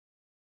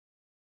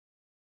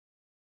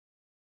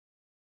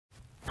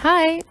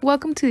Hi,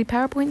 welcome to the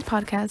PowerPoint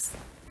podcast.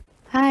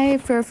 Hi,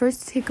 for our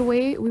first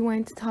takeaway, we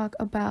wanted to talk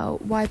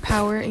about why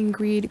power and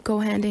greed go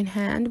hand in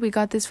hand. We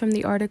got this from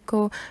the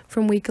article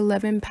from week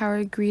 11,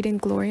 Power, Greed,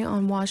 and Glory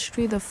on Wall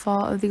Street, the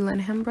fall of the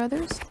Linham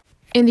brothers.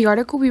 In the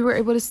article, we were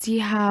able to see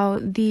how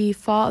the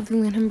fall of the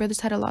Linham brothers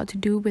had a lot to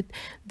do with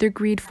their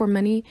greed for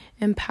money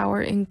and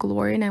power and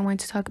glory. And I want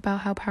to talk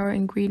about how power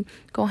and greed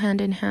go hand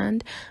in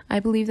hand.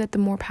 I believe that the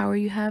more power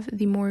you have,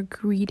 the more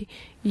greed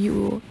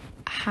you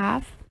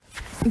have.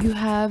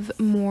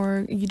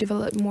 You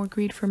develop more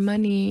greed for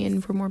money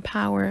and for more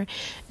power.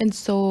 And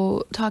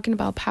so talking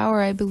about power,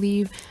 I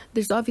believe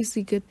there's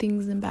obviously good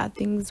things and bad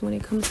things when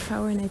it comes to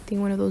power. And I think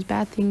one of those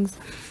bad things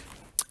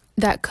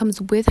that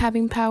comes with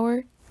having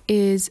power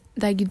is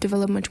that you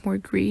develop much more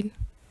greed.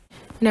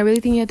 And I really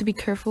think you have to be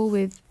careful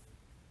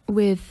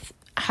with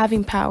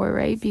having power,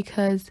 right?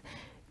 Because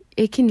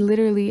it can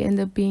literally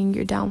end up being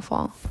your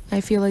downfall. I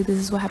feel like this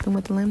is what happened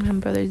with the Linham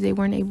brothers. They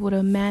weren't able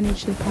to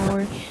manage the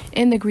power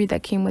and the greed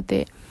that came with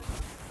it.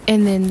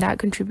 And then that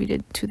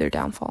contributed to their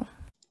downfall.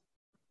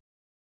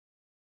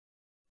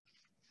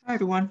 Hi,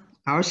 everyone.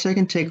 Our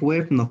second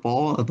takeaway from the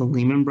fall of the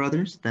Lehman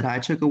Brothers that I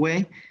took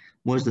away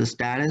was the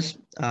status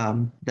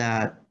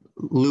that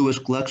Louis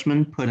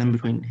Glucksman put in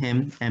between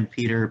him and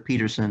Peter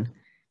Peterson.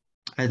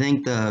 I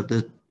think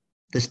the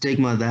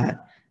stigma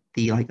that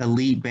the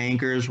elite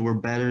bankers were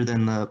better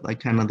than the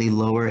kind of the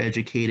lower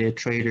educated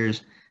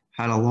traders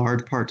had a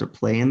large part to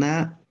play in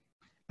that.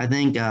 I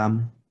think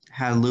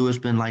had Lewis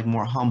been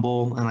more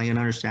humble and an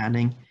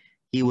understanding,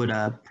 he would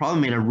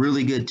probably made a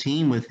really good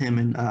team with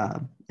him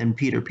and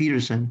Peter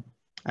Peterson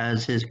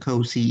as his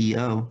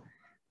co-CEO.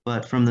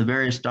 But from the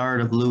very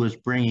start of Lewis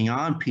bringing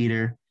on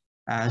Peter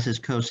as his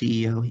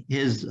co-CEO,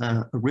 his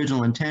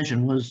original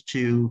intention was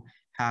to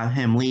have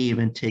him leave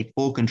and take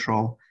full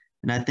control.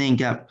 And I think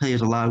that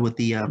plays a lot with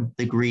the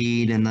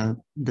greed and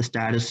the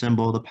status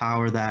symbol, the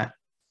power that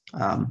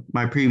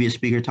my previous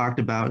speaker talked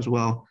about as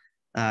well.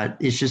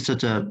 It's just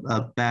such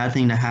a bad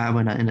thing to have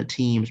in a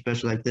team,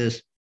 especially like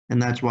this.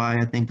 And that's why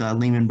I think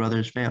Lehman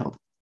Brothers failed.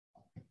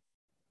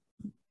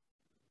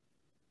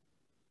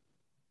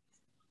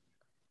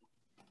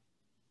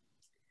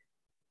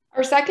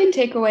 Our second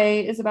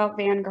takeaway is about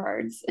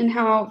vanguards and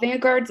how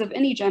vanguards of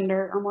any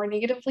gender are more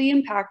negatively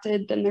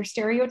impacted than their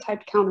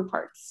stereotyped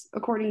counterparts,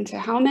 according to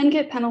How Men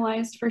Get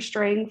Penalized for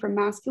Straying from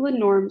Masculine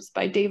Norms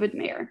by David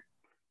Mayer.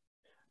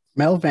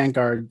 Male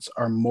vanguards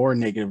are more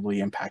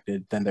negatively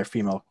impacted than their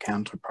female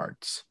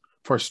counterparts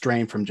for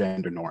straying from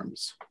gender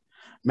norms.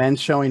 Men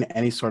showing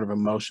any sort of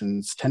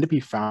emotions tend to be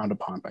frowned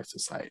upon by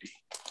society.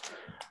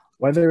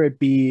 Whether it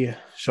be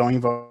showing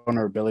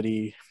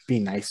vulnerability,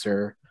 being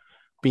nicer,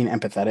 being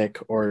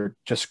empathetic, or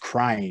just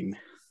crying,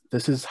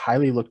 this is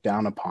highly looked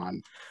down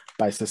upon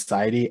by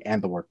society and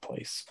the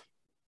workplace.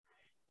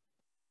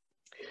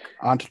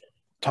 On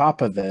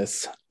top of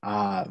this,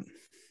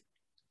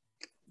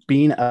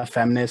 being a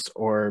feminist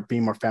or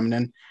being more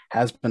feminine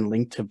has been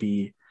linked to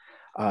be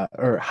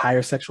or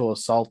higher sexual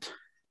assault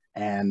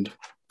and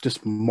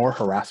just more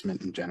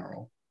harassment in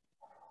general.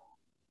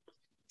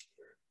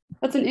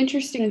 That's an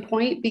interesting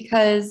point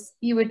because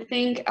you would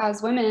think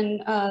as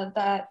women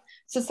that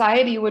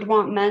society would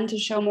want men to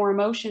show more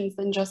emotions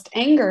than just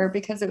anger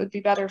because it would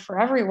be better for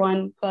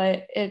everyone,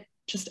 but it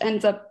just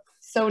ends up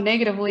so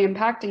negatively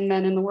impacting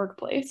men in the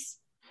workplace.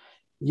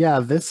 Yeah,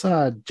 this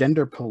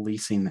gender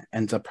policing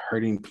ends up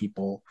hurting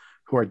people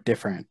who are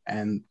different,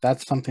 and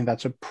that's something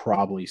that should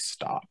probably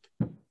stop.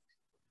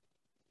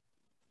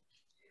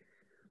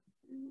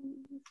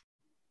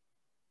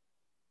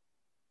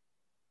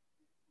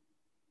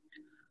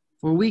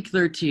 For week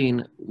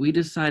 13, we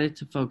decided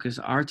to focus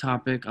our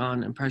topic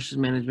on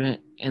impression management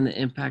and the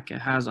impact it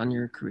has on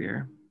your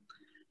career,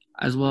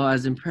 as well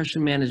as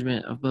impression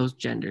management of both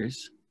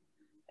genders.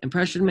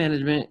 Impression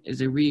management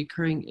is a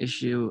recurring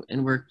issue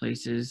in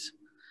workplaces,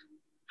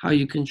 how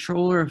you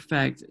control or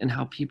affect and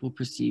how people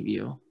perceive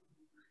you.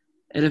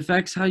 It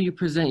affects how you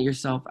present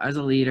yourself as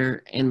a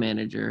leader and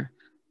manager,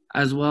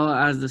 as well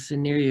as the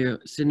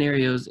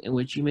scenarios in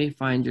which you may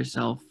find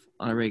yourself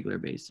on a regular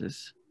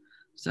basis,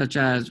 such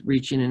as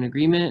reaching an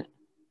agreement,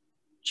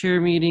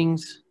 chair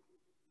meetings,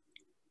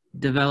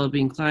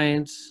 developing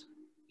clients,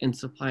 and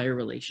supplier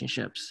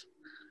relationships.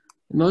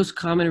 The most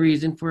common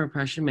reason for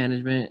impression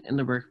management in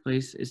the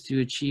workplace is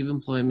to achieve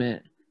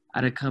employment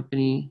at a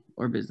company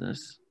or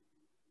business.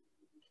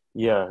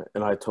 Yeah,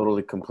 and I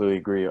totally completely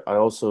agree. I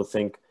also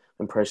think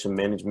impression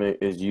management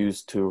is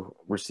used to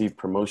receive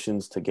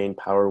promotions to gain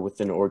power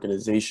within an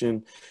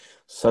organization,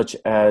 such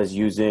as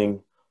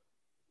using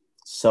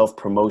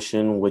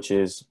self-promotion, which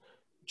is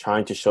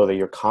trying to show that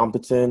you're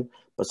competent,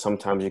 but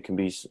sometimes you can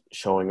be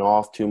showing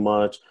off too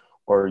much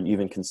or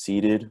even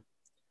conceited.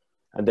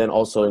 And then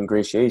also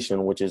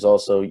ingratiation, which is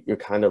also you're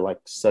kind of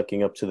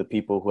sucking up to the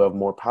people who have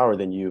more power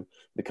than you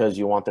because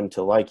you want them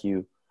to like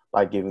you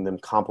by giving them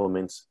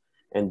compliments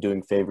and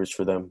doing favors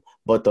for them.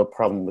 But the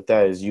problem with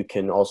that is you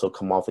can also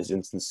come off as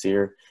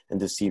insincere and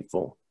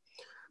deceitful.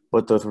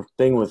 But the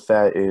thing with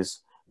that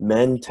is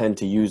men tend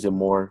to use it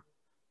more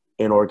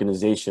in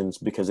organizations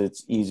because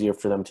it's easier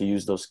for them to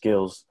use those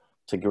skills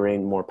to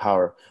gain more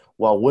power.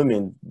 While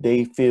women,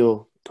 they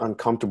feel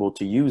uncomfortable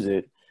to use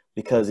it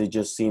because it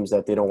just seems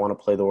that they don't want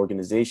to play the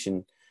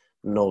organization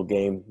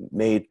game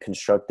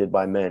constructed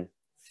by men.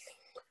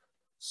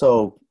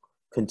 So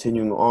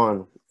continuing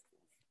on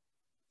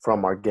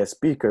from our guest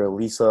speaker,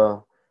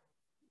 Lisa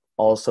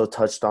also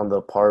touched on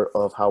the part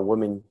of how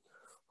women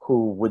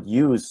who would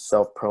use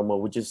self-promo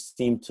would just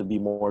seem to be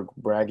more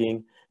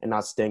bragging and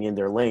not staying in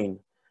their lane.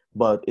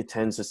 But it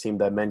tends to seem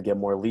that men get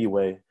more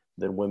leeway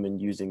than women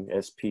using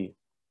SP.